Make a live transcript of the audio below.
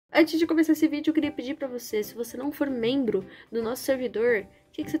Antes de começar esse vídeo, eu queria pedir pra você, se você não for membro do nosso servidor,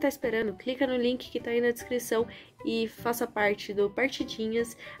 o que você tá esperando? Clica no link que tá aí na descrição e faça parte do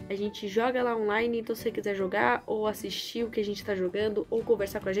Partidinhas. A gente joga lá online, então se você quiser jogar, ou assistir o que a gente tá jogando, ou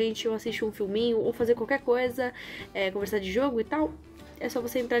conversar com a gente, ou assistir um filminho, ou fazer qualquer coisa, conversar de jogo e tal, é só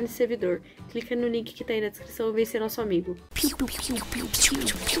você entrar nesse servidor. Clica no link que tá aí na descrição e vem ser nosso amigo.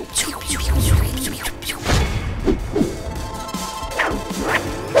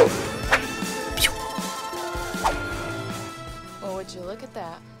 Would you look at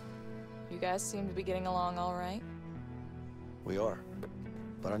that? You guys seem to be getting along all right. We are,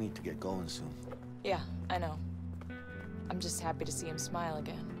 but I need to get going soon. Yeah, I know. I'm just happy to see him smile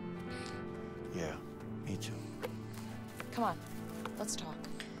again. Yeah, me too. Come on, let's talk.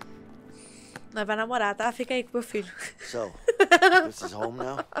 Nós vai namorar, tá? Fica aí com meu filho. So, this is home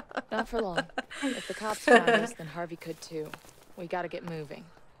now? Not for long. If the cops find us, then Harvey could too. We gotta get moving.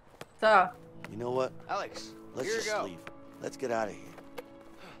 Tá. You know what? Alex, Let's here just you go. leave. Let's get out of here.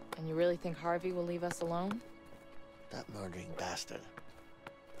 And you really think Harvey will leave us alone? That murdering bastard.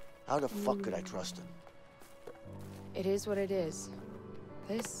 How the fuck could I trust him? It is what it is.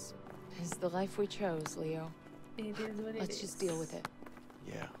 This is the life we chose, Leo. It is what it Let's just deal with it.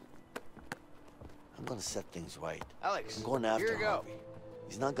 Yeah. I'm gonna set things right. Alex, I'm going here after you go. Harvey.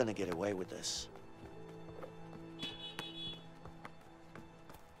 He's not gonna get away with this.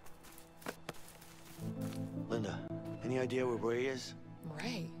 Linda, any idea where Ray is?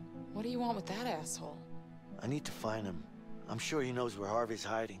 Ray, what do you want with that asshole? I need to find him. I'm sure he knows where Harvey's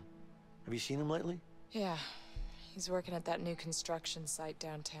hiding. Have you seen him lately? Yeah, he's working at that new construction site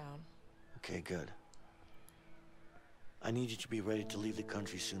downtown. Okay, good. I need you to be ready to leave the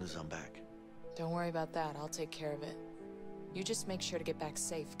country as soon as I'm back. Don't worry about that, I'll take care of it. You just make sure to get back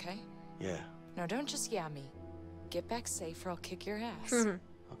safe, okay? Yeah, No, don't just yeah me. Get back safe or I'll kick your ass.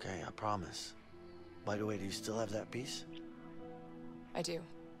 okay, I promise. By the way, do you still have that piece? I do.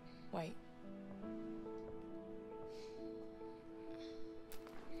 Wait.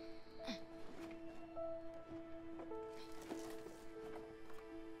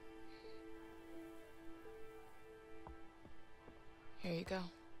 Here you go.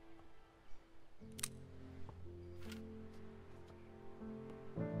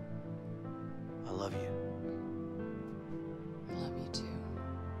 I love you. I love you too.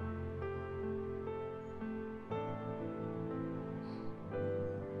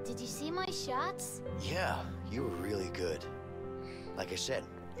 Did you see my shots? Yeah, you were really good. Like I said,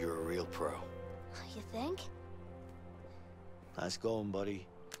 you're a real pro. You think? Nice going, buddy.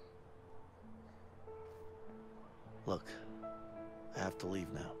 Look, I have to leave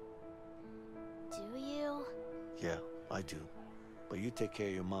now. Do you? Yeah, I do. But you take care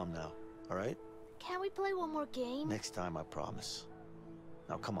of your mom now, all right? Can't we play one more game? Next time, I promise.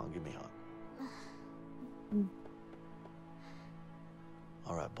 Now, come on, give me a hug.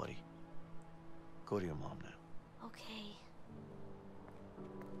 All right, buddy. Go to your mom now. Okay.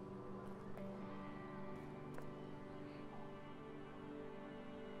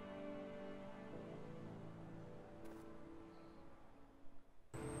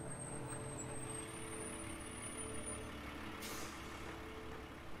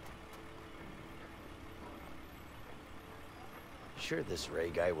 Sure this Ray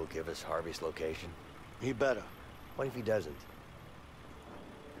guy will give us Harvey's location? He better. What if he doesn't?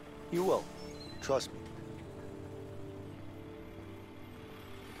 You will. Trust me.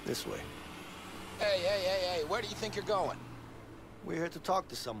 This way. Hey, where do you think you're going? We're here to talk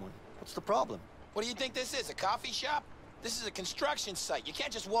to someone. What's the problem? What do you think this is, a coffee shop? This is a construction site. You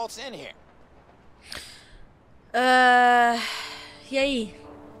can't just waltz in here. E aí?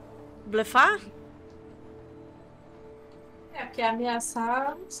 Blefar? É, porque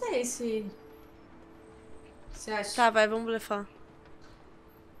ameaçar, não sei se... Você acha? Tá, vai, vamos blefar.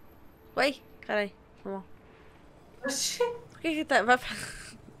 Oi? Carai, vamos. Oxi, Por que tá... Vai...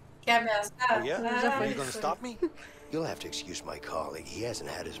 quer ameaçar? Oh, yeah? Já foi. Are you gonna stop me? You'll have to excuse my colleague. He hasn't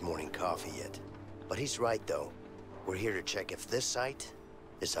had his morning coffee yet. But he's right, though. We're here to check if this site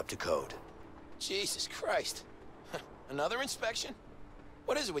is up to code. Jesus Christ. Another inspection?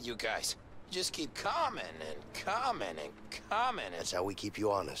 What is it with you guys? You just keep coming and coming and coming and... That's how we keep you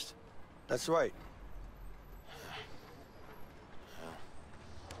honest. That's right.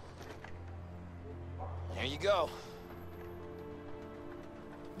 There you go.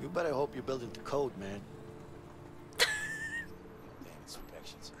 You better hope you're building to code, man. Damn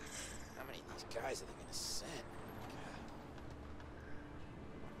inspections. How many of these guys are they gonna send?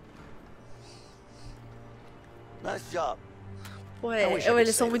 Nice job. Pô, I wish I could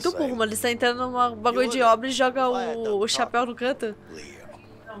eles são say muito the burros, same. mano. Eles estão entrando numa bagulho de obra e joga o chapéu no canto. Leo.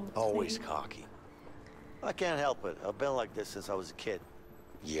 Não, Always cocky. I can't help it. I've been like this since I was a kid.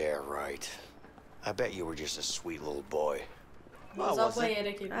 Yeah, right. I bet you were just a sweet little boy. Vou I usar o wasn't. banheiro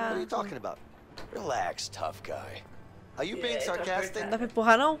aqui. What are you talking about? Relax, tough guy. Are you being sarcastic? Não dá pra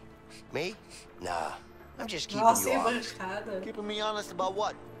empurrar, não? Me? Nah. I'm just keeping Nossa, you e honest. bancada. Keeping me honest about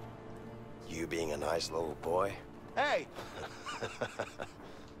what? You being a nice little boy. Hey!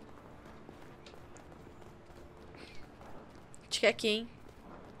 Acho que é aqui, hein?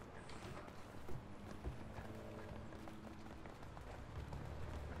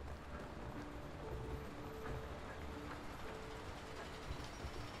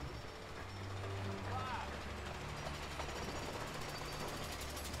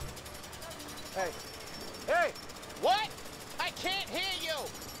 Hey! Hey! What? I can't hear you!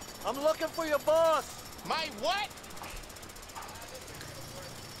 I'm looking for your boss! My what?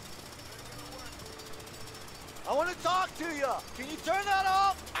 I want to talk to you! Can you turn that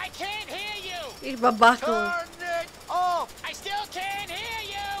off? I can't hear you! Ih, babaca, mano. Turn it off! I still can't hear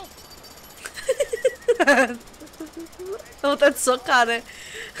you! Dá vontade de socar, né?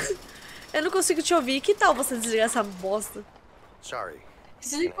 Eu não consigo te ouvir. Que tal você desligar essa bosta? Sorry.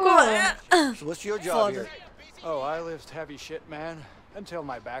 Desligou. So what's your job Foda. here? Oh, I lift heavy shit, man, until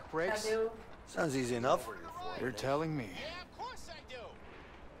my back breaks. Cadê o... Sounds easy enough. You're telling me. Yeah, of course I do.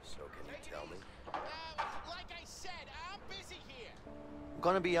 So can you tell me? Like I said, I'm busy here. I'm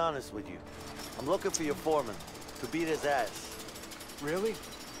gonna be honest with you. I'm looking for your foreman to beat his ass. Really?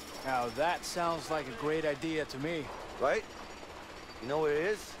 Now that sounds like a great idea to me. Right? You know where it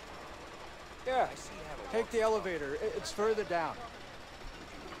is? Yeah. Take the elevator. It's further down.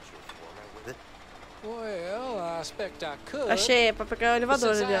 With it? Well, I expect I could. Achei, é pra pegar o But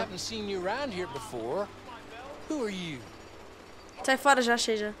elevador since I ali, ó. haven't seen you around here before, who are you? Sai fora, já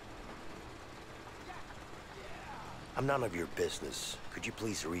achei já. I'm none of your business. Could you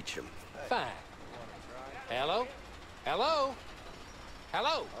please reach him? Fine. Hello? Hello?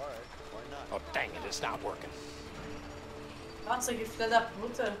 Hello? Oh, dang it, it's not working. Nossa, que filha da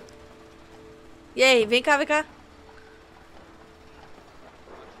puta. E aí, vem cá, vem cá.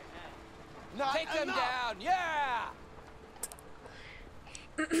 Take them down, yeah!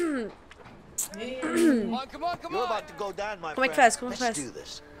 Come on, come on, come You're on! about to go down, my Como é que friend. faz? Como é que Let's faz? do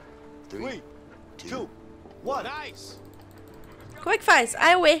this. 3, 2, 2, 1. Nice! Como é que faz?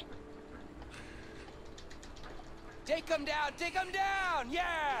 Ah, ué. Take them down,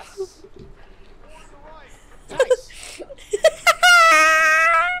 yes! Nice!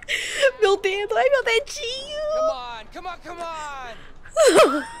 Meu dedo, ai meu dedinho. Come on, come on, come on!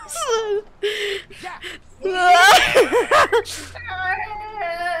 Nossa. Yeah!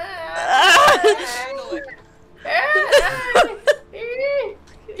 Handle it!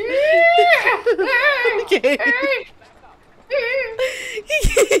 Can't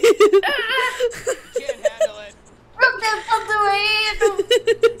handle it! Meu dedo tá doendo.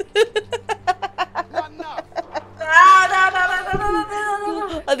 Not enough!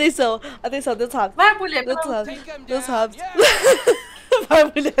 Não. Atenção, atenção, Deus rápido. Vai, mulher, Deus pronto. rápido. Take them Deus down, rápido. yeah! Vai,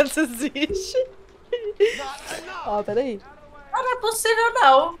 mulher, desiste. Not enough! Ó, peraí. Não é possível,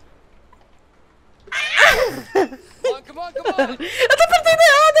 não. Come on, come on! Eu tô apertando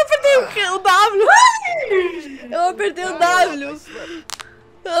errado, eu apertei o W. Eu apertei o W.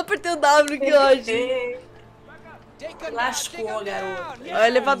 Eu apertei o W, que ódio. Take them down, Lascou, take them garoto. down, Olha o yeah!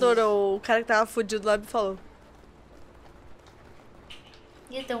 elevador, o cara que tava fudido lá me falou.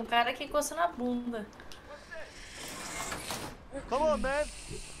 Ih, tem um cara aqui coçando a bunda. Come on, man.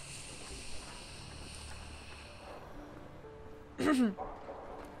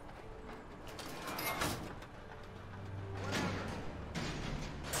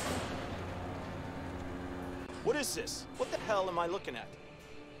 What is this? What the hell am I looking at?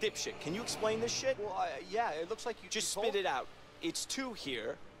 Dipshit, can you explain this shit? Well, yeah, it looks like you Just spit it out. It's 2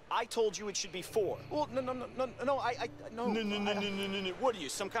 here. I told you it should be 4. Well, no, no. No. What are you,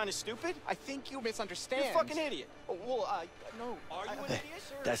 some kind of stupid? I think you misunderstand. You're a fucking idiot. Oh, well, no. Are you an Hey, idiot?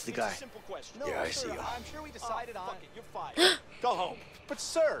 Sir, that's the it's guy. a simple question. No, Yeah, I sir, see you. I'm sure we decided on. Fuck it, you're fired. Go home. But,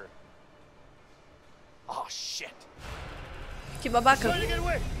 sir. Oh, shit. Que babaca.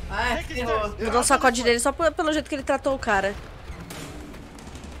 Ai, ferrou. Vou dar um sacode dele só pelo jeito que ele tratou o cara.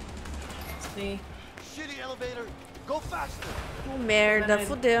 Sim. Shitty elevator. Go faster. Merda,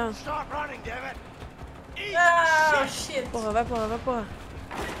 fudeu. Stop running, damn it. Ah, shit. Porra, vai porra, vai porra.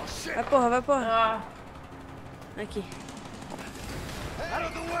 Vai porra, vai porra. Ah, Aqui. Out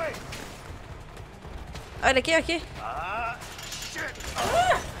of the way. Olha aqui, aqui. Shit.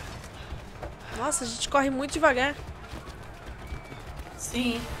 Nossa, a gente corre muito devagar.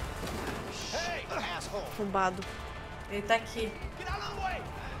 sim. Hey, asshole. Arrombado. Ele tá aqui. Get out of the way.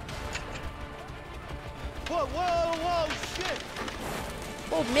 Whoa, whoa, whoa, shit!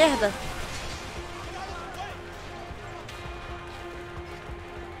 Pô, merda.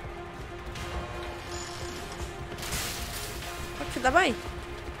 Pode dar bem?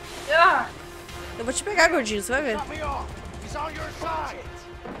 Ah! Eu vou te pegar, gordinho, você vai ver. Cut me off! He's on your side!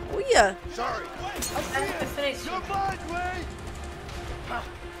 Uia! Sorry! You're fine, Wade!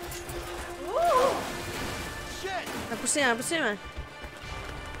 Shit! Vai por cima, vai por cima.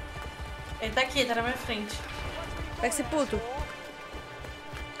 Ele tá aqui, tá na minha frente. Pega esse puto.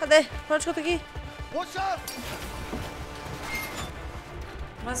 Cadê? Pra onde que eu tô aqui? What's up?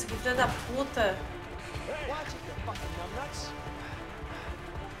 Nossa, que filha da puta.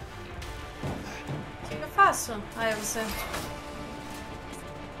 O que eu faço? Ah, é você.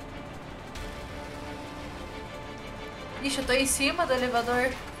 Ixi, eu tô em cima do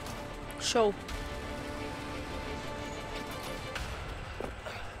elevador. Show.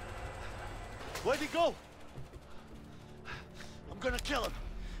 Where'd he go? I'm gonna kill him.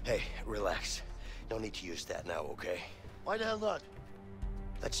 Hey, relax. No need to use that now, okay? Why the hell not?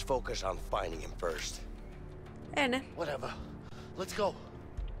 Let's focus on finding him first. É, né? Whatever. Let's go.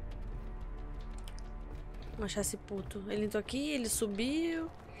 Vamos achar esse puto. Ele entrou aqui, ele subiu.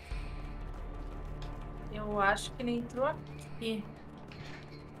 Eu acho que ele entrou aqui.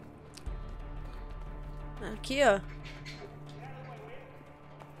 Aqui, ó.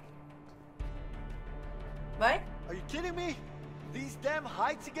 Vai? Are you kidding me? These damn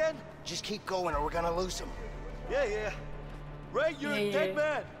heights again? Just keep going or we're gonna lose him. Yeah, yeah. Ray, you're a dead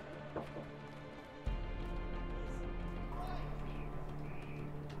man.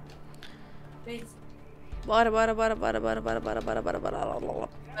 Bora, bora, bora, bora, bora, bora, bora, bora, bora, bora, bora.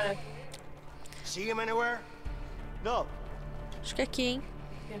 See him anywhere? No. Acho que é aqui, hein?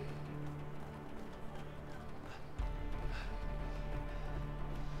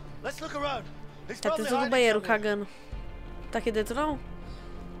 Let's look around. He's Tá probably dentro do hiding banheiro, somewhere. cagando. Tá aqui dentro, não?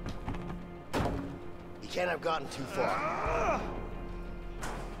 He can't have gotten too far.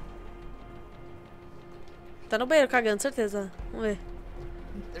 Tá no banheiro, cagando, certeza. Vamos ver.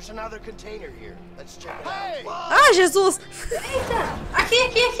 There's another container here. Let's check it out. Ah, Jesus! Aqui,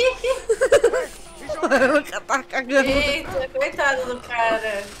 aqui, aqui, aqui. Tá cagando. Eita, coitado do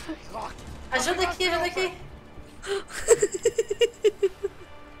cara. Ajuda aqui, ajuda aqui.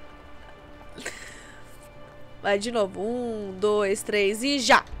 Vai de novo. 1, 2, 3 e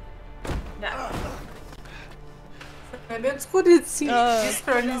já! Foi meio descurido, sim. Ah.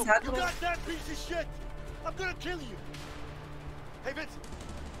 Descronizado. You got that piece of shit? I'm gonna kill you. Hey, Vincent.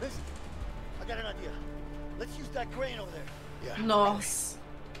 Vincent. I got an idea. Let's use that crane over there. Yeah. Nossa.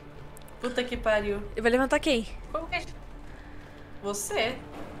 Puta que pariu. Ele vai levantar quem? Como que você?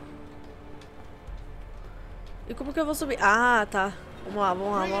 E como que eu vou subir? Ah, tá. Vamos lá,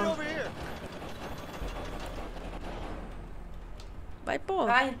 vamos lá, Bring it vamos lá. over here. Vai, pô.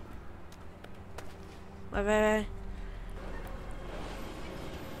 Vai. Vai, vai, vai.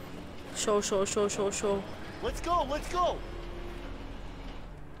 Show, show, show, show, show. Let's go, let's go.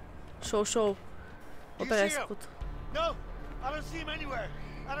 Show, show. Vou You pegar see esse him? puto. No, I don't see him anywhere.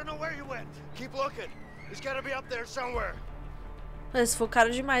 I don't know where he went. Keep looking. He's gotta be up there somewhere. Eles focaram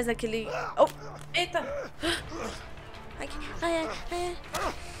demais naquele... Oh! Eita. Ai, ai, ai, ai.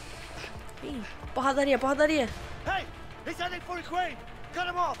 Ih, porradaria, porradaria. Hey, he's heading for the crane. Cut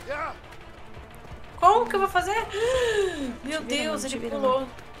him off. Yeah. Como que eu vou fazer? Meu Te vira, Deus, mano, te ele vira, pulou.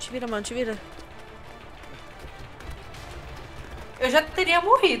 mano. Te vira, mano, te vira. Eu já teria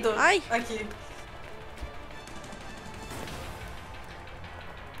morrido. Ai. Aqui.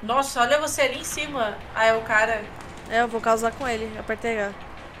 Nossa, olha você ali em cima. Ah, é o cara. É, eu vou causar com ele. Apertei H.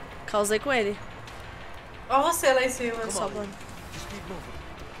 Causei com ele. Olha você lá em cima. Só, mano. Just keep moving.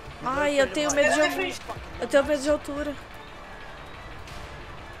 Ai, eu tenho medo de altura. Eu tenho medo de altura.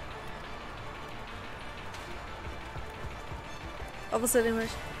 Olha você ali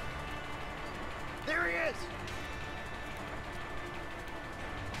embaixo. There he is.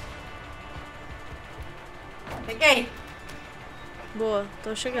 Peguei. Boa,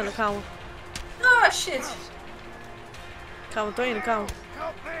 tô chegando, calma. Ah, shit. Calma, tô indo, calma.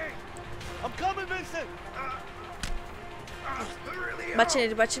 Help me. I'm coming, Vincent. Bate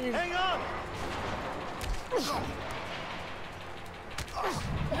nele, bate nele. Hang on.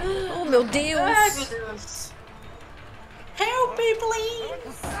 Oh, meu Deus. Ai, meu Deus. Help me,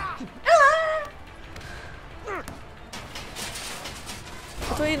 please. Ah.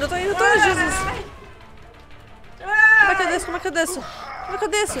 Eu tô indo, Jesus. Como é que eu desço? Como é que eu desço? Como é que eu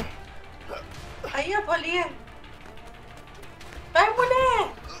desço? Aí, a bolinha. Vai,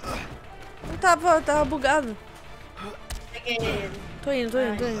 mulher. Não tava bugado. Peguei ele. Tô indo,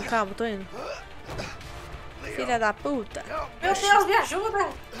 calma, tô indo. Filha da puta. Meu Deus, me ajuda!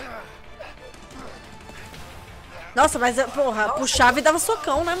 Nossa, mas, porra, puxava e dava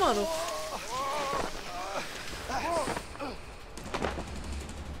socão, né, mano?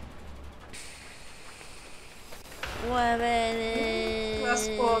 Ué, velho.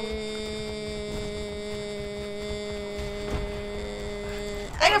 Lascou.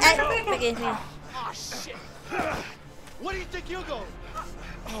 Ai, ai, peguei. Oh, shit. Where do you think you're going?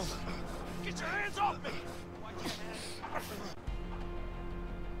 Get your hands off me!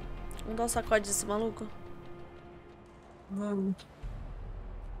 Vamos dar um sacode desse maluco? Vamos.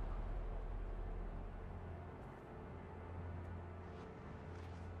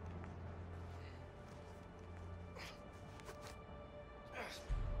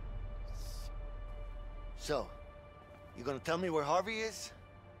 So, you gonna tell me where Harvey is?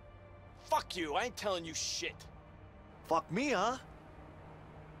 Fuck you, I ain't telling you shit. Fuck me, huh?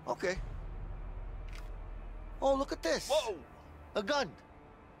 Okay. Oh, look at this. Whoa! A gun.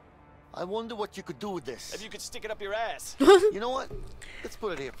 I wonder what you could do with this. If you could stick it up your ass. You know what? Let's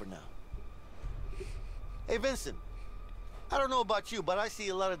put it here for now. Hey, Vincent. I don't know about you, but I see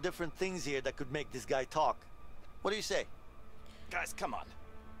a lot of different things here that could make this guy talk. What do you say? Guys, come on.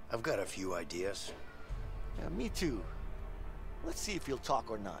 I've got a few ideas. Yeah, me too. Let's see if he'll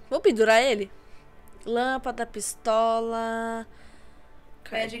talk or not. Vou pendurar ele. Lâmpada, pistola.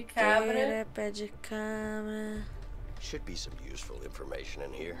 Pé de cabra. Carteira, pé de cabra. Should be some useful information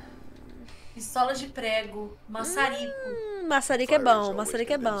in here. Pistola de prego. Maçarico. Maçarico é bom,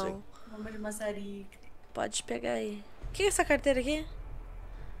 maçarico é bom. Bomba de maçarico. Pode pegar aí. O que é essa carteira aqui?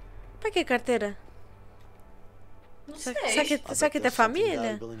 Pra que carteira? Não sei. Isso aqui tem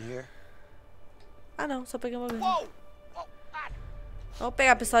família? Ah não, só peguei uma vez. Vou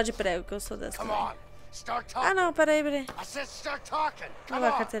pegar a pistola de prego, que eu sou dessa. Ah não, peraí. Olha lá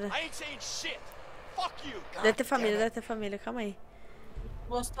a carteira. Deve ter família, calma aí.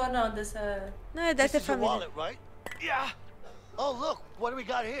 Gostou não dessa... Não, deve ter família. Wallet, right? Yeah. Oh, look, what do we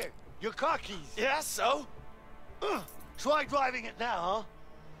got here? Your car keys. Yeah, so? Try driving it now, huh?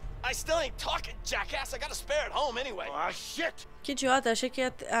 I still ain't talking, jackass. I got a spare at home anyway. Ah, shit. Que idiota, achei que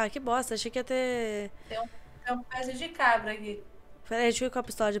ia ter... Ah, que bosta, achei que ia ter... Tem um pezinho de cabra aqui. Peraí, deixa eu ir com a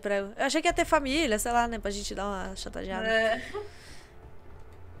pistola de prego. Eu achei que ia ter família, sei lá, né, pra gente dar uma chantageada.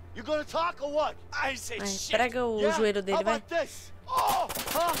 You gonna talk or what? I say shit. Prega o joelho dele, vai. Oh,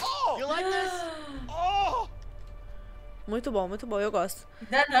 huh? You like this? Oh. Muito bom, eu gosto.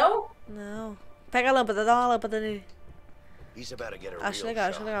 Ainda não? Não. Pega a lâmpada, dá uma lâmpada nele. Acho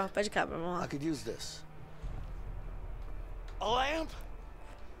legal, Pé de cabra, vamos lá. I could use this. A lamp?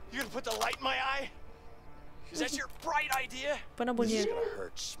 You gonna put the light in my eye? Is that your bright idea? Põe na boninha. This is gonna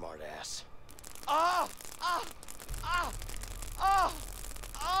hurt, smart ass.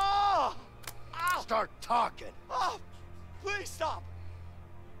 Start talking. Oh, please stop.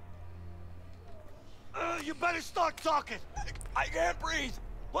 You better start talking. I can't breathe.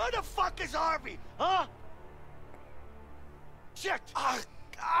 Where the fuck is Harvey? Huh? Shit. How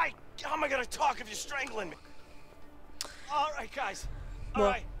am I gonna talk if you're strangling me? All right, guys. All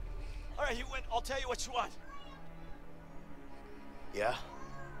right, you win. I'll tell you what you want. Yeah?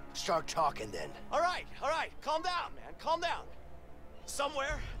 Start talking then. All right. Calm down, man. Calm down.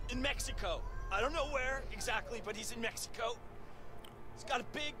 Somewhere in Mexico. I don't know where exactly, but he's in Mexico. He's got a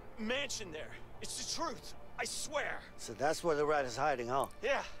big mansion there. It's the truth. I swear. So that's where the rat is hiding, huh?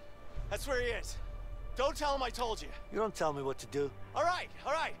 Yeah, that's where he is. Don't tell him I told you. You don't tell me what to do. All right.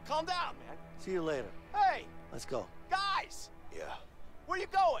 Calm down, man. See you later. Hey. Let's go. Guys. Yeah. Where you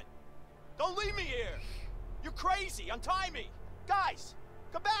going? Don't leave me here. You're crazy. Untie me. Guys,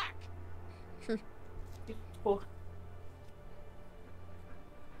 come back. Porra.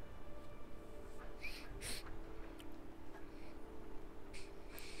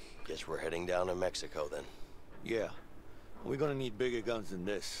 Guess we're heading down to Mexico then. Yeah. We're gonna need bigger guns than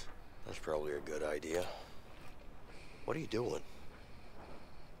this. That's probably a good idea. What are you doing?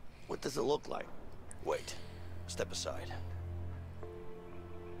 What does it look like? Wait. Step aside.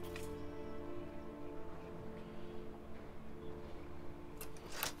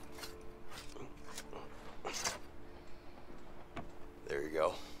 There you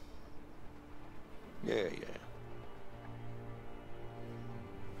go. Yeah.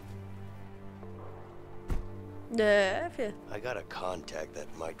 É, filho. I got a contact that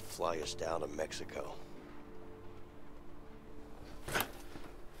might fly us down to Mexico.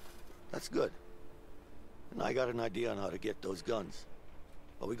 That's good. And I got an idea on how to get those guns.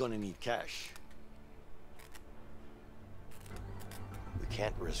 But we're gonna need cash. We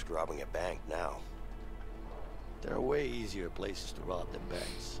can't risk robbing a bank now. There are way easier places to rob than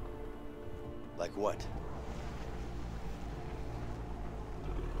banks. Like what?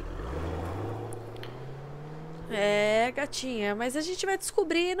 É, gatinha. Mas a gente vai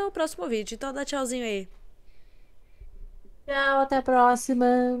descobrir no próximo vídeo. Então dá tchauzinho aí. Tchau, até a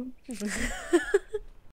próxima.